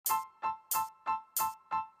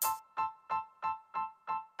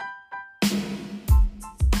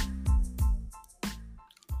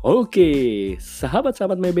Oke,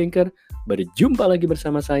 sahabat-sahabat Maybanker, berjumpa lagi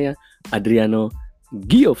bersama saya, Adriano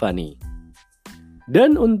Giovanni.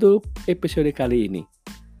 Dan untuk episode kali ini,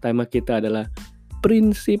 tema kita adalah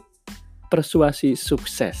Prinsip Persuasi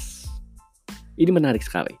Sukses. Ini menarik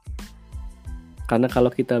sekali. Karena kalau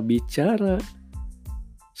kita bicara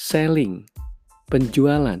selling,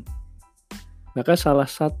 penjualan, maka salah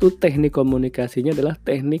satu teknik komunikasinya adalah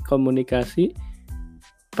teknik komunikasi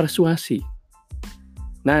persuasi.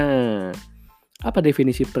 Nah, apa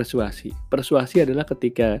definisi persuasi? Persuasi adalah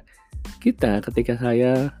ketika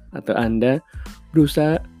saya atau Anda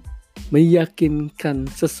berusaha meyakinkan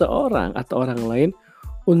seseorang atau orang lain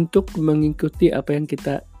untuk mengikuti apa yang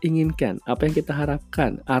kita inginkan, apa yang kita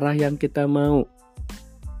harapkan, arah yang kita mau,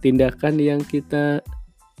 tindakan yang kita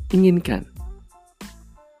inginkan.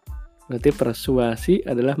 Berarti persuasi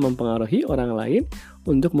adalah mempengaruhi orang lain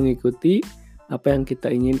untuk mengikuti apa yang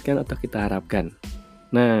kita inginkan atau kita harapkan.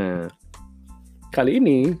 Nah, kali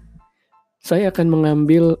ini saya akan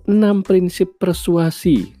mengambil 6 prinsip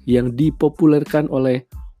persuasi yang dipopulerkan oleh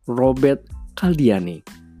Robert Caldiani.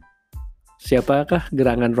 Siapakah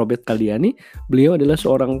gerangan Robert Caldiani? Beliau adalah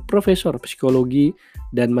seorang profesor psikologi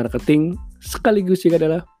dan marketing sekaligus juga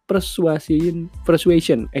adalah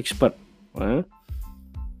persuasion expert. Nah,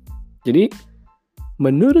 jadi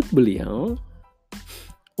menurut beliau,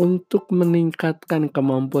 untuk meningkatkan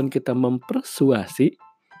kemampuan kita mempersuasi,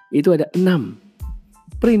 itu ada 6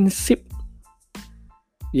 prinsip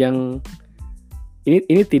yang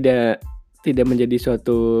ini tidak menjadi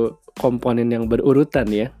suatu komponen yang berurutan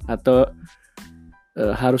ya, atau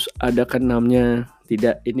harus ada ke-6-nya.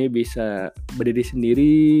 Tidak, ini bisa berdiri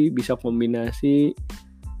sendiri, bisa kombinasi,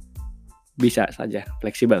 bisa saja,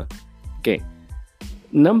 fleksibel. Oke.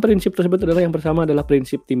 6 prinsip tersebut adalah, yang pertama adalah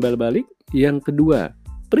prinsip timbal balik, yang kedua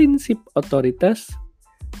prinsip otoritas,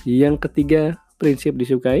 yang ketiga prinsip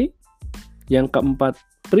disukai, yang keempat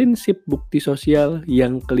prinsip bukti sosial,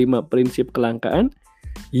 yang kelima prinsip kelangkaan,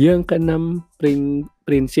 yang keenam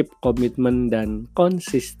prinsip komitmen dan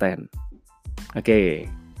konsisten. Oke,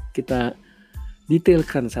 kita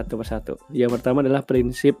detailkan satu persatu. Yang pertama adalah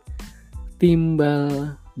prinsip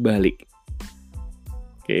timbal balik.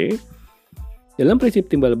 Oke. Dalam prinsip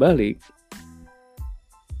timbal balik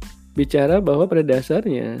bicara bahwa pada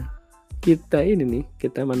dasarnya kita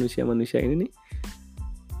manusia-manusia ini nih,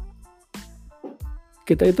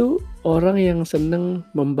 kita itu orang yang senang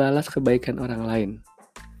membalas kebaikan orang lain,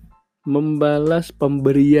 membalas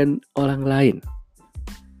pemberian orang lain.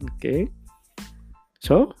 Oke.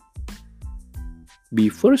 So, be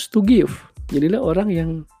first to give. Jadilah orang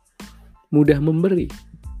yang mudah memberi.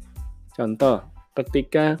 Contoh,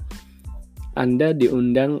 ketika Anda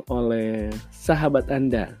diundang oleh sahabat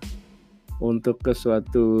Anda untuk ke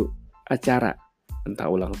suatu acara, entah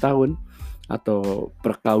ulang tahun atau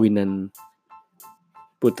perkawinan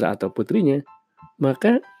putra atau putrinya,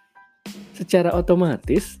 maka secara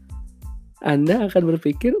otomatis Anda akan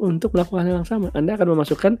berpikir untuk melakukan hal yang sama. Anda akan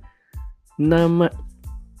memasukkan nama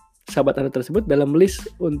sahabat Anda tersebut dalam list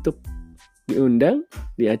untuk diundang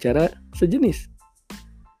di acara sejenis.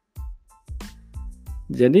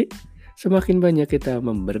 Jadi, semakin banyak kita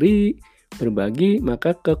memberi, berbagi,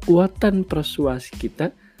 maka kekuatan persuasi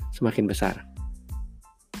kita semakin besar.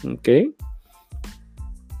 Oke.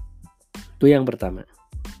 Itu yang pertama.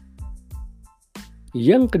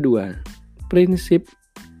 Yang kedua, prinsip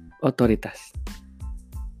otoritas.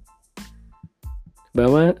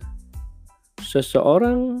 Bahwa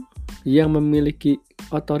seseorang yang memiliki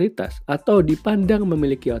otoritas atau dipandang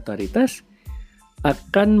memiliki otoritas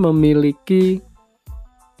akan memiliki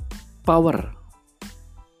power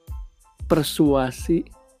persuasi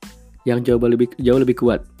yang jauh lebih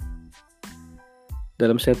kuat.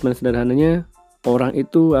 Dalam statement sederhananya, orang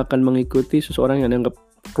itu akan mengikuti seseorang yang dianggap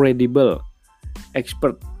kredibel,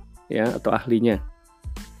 expert ya, atau ahlinya.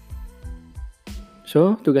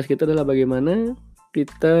 So, tugas kita adalah bagaimana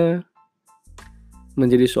kita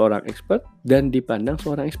menjadi seorang expert dan dipandang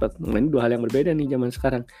seorang expert. Ini dua hal yang berbeda nih zaman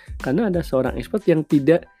sekarang. Karena ada seorang expert yang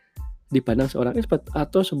tidak dipandang seorang expert,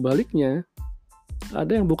 atau sebaliknya,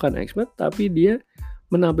 ada yang bukan expert tapi dia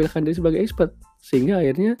menampilkan diri sebagai expert sehingga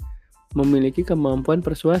akhirnya memiliki kemampuan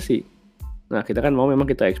persuasi. Nah, kita kan mau memang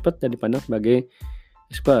kita expert dan dipandang sebagai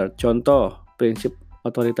expert. Contoh prinsip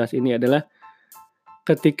otoritas ini adalah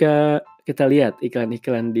ketika kita lihat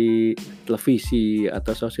iklan-iklan di televisi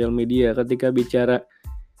atau sosial media, ketika bicara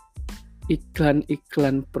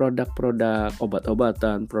iklan-iklan produk-produk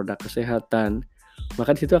obat-obatan, produk kesehatan,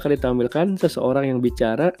 maka di situ akan ditampilkan seseorang yang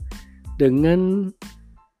bicara dengan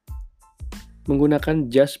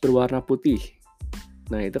menggunakan jas berwarna putih.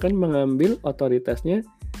 Nah, itu kan mengambil otoritasnya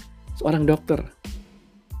seorang dokter.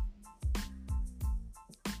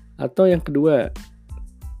 Atau yang kedua,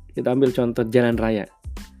 kita ambil contoh jalan raya.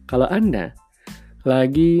 Kalau Anda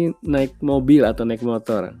lagi naik mobil atau naik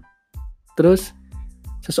motor, terus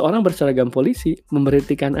seseorang berseragam polisi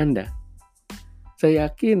memberhentikan Anda. Saya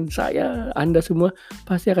yakin, Anda semua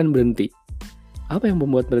pasti akan berhenti. Apa yang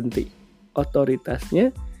membuat berhenti?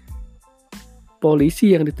 Otoritasnya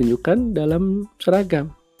polisi yang ditunjukkan dalam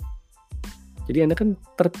seragam. Jadi Anda kan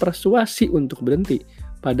terpersuasi untuk berhenti.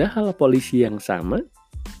 Padahal polisi yang sama,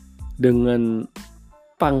 dengan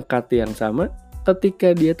pangkat yang sama,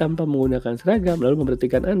 ketika dia tanpa menggunakan seragam lalu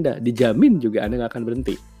memberhentikan Anda, dijamin juga Anda nggak akan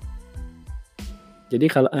berhenti. Jadi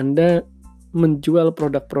kalau Anda menjual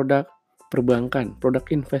produk-produk perbankan, produk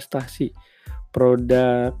investasi,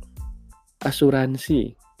 produk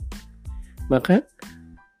asuransi, maka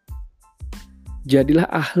jadilah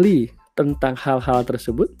ahli tentang hal-hal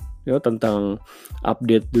tersebut, ya, tentang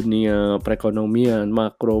update dunia perekonomian,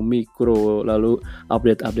 makro, mikro, lalu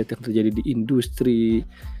update-update yang terjadi di industri,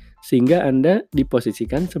 sehingga Anda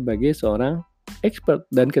diposisikan sebagai seorang expert.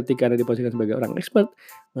 Dan ketika Anda diposisikan sebagai orang expert,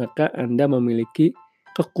 maka Anda memiliki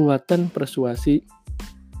kekuatan persuasi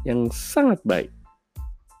yang sangat baik.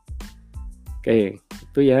 Oke,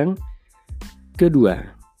 itu yang kedua.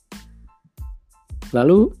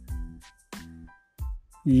 Lalu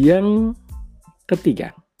yang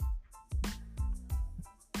ketiga,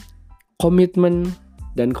 komitmen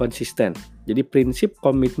dan konsisten. Jadi prinsip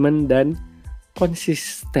komitmen dan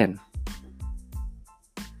konsisten.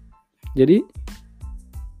 Jadi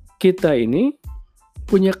kita ini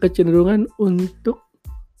punya kecenderungan untuk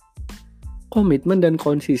komitmen dan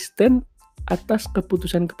konsisten atas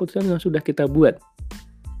keputusan-keputusan yang sudah kita buat.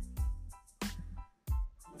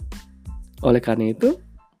 Oleh karena itu,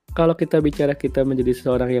 kalau kita bicara kita menjadi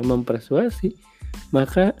seorang yang mempersuasi,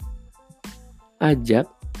 maka ajak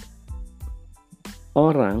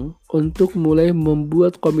orang untuk mulai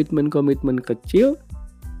membuat komitmen-komitmen kecil,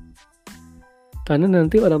 karena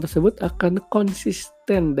nanti orang tersebut akan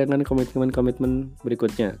konsisten dengan komitmen-komitmen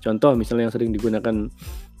berikutnya. Contoh misalnya yang sering digunakan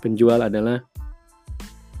penjual adalah,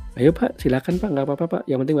 ayo Pak, silakan Pak, nggak apa-apa Pak,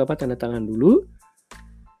 yang penting Bapak tanda tangan dulu,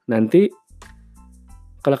 nanti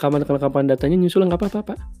kelengkapan datanya nyusul nggak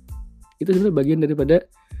apa-apa Pak. Itu sebenarnya bagian daripada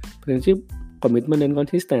prinsip komitmen dan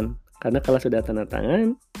konsisten. Karena kalau sudah tanda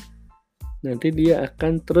tangan, nanti dia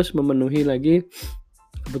akan terus memenuhi lagi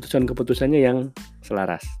keputusan-keputusannya yang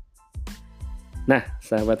selaras. Nah,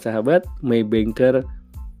 sahabat-sahabat Maybanker,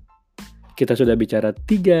 kita sudah bicara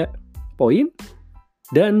 3 poin,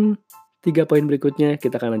 dan 3 poin berikutnya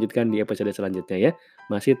kita akan lanjutkan di episode selanjutnya ya.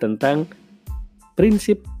 Masih tentang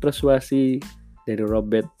prinsip persuasi dari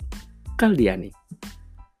Robert Caldiani.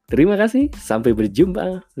 Terima kasih, sampai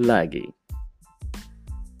berjumpa lagi.